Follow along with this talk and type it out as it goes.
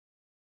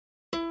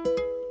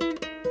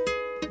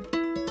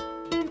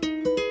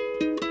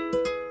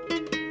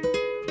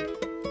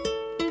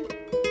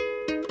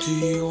Do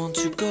you want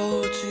to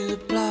go to the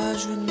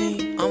plage with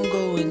me? I'm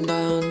going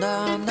down,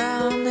 down,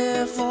 down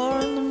there 4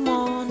 in the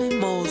morning.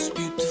 Most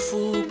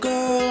beautiful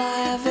girl I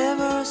have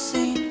ever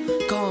seen.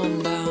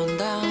 Come down,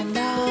 down,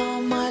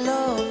 down, my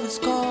love is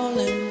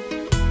calling.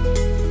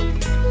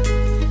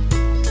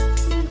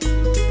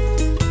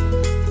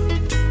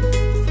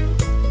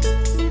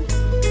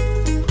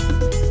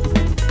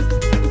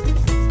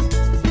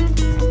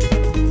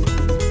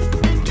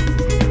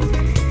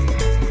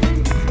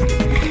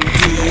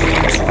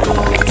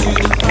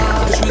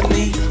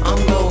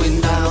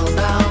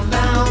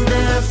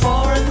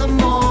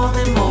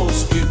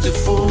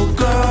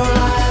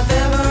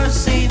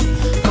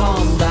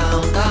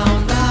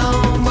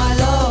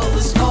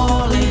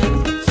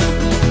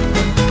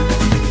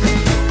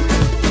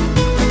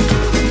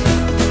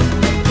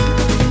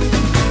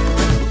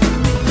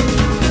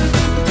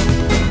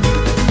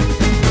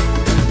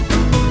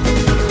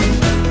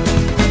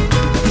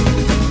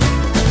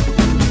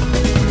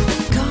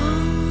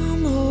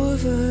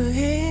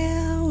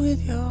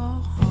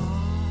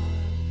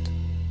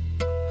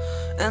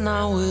 And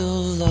I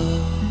will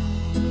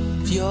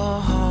love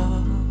your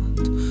heart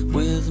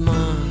with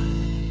mine.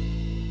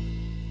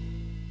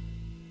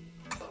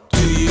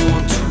 Do you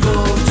want to go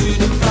to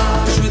the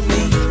plage with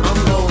me? I'm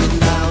going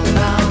down,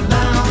 down,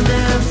 down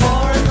there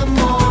 4 in the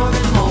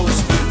morning.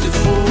 Most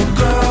beautiful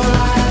girl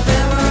I have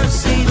ever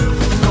seen.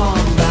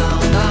 Come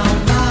down, down,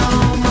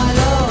 down, my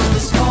love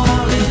is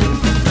calling.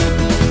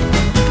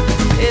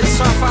 It's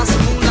our fast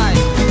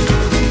moonlight.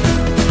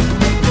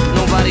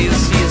 Nobody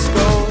will see us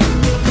go.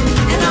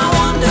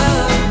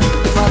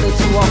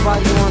 To walk by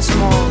you once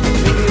more,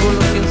 maybe you will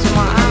look into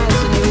my eyes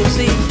and you will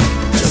see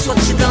just what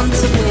you done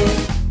to me.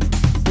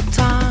 The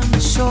time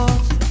is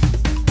short,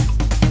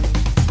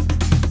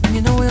 and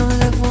you know we only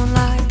live one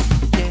life.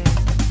 Yeah,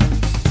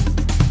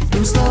 it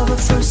was love at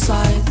first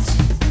sight,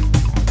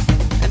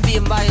 and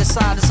being by your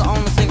side is the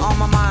only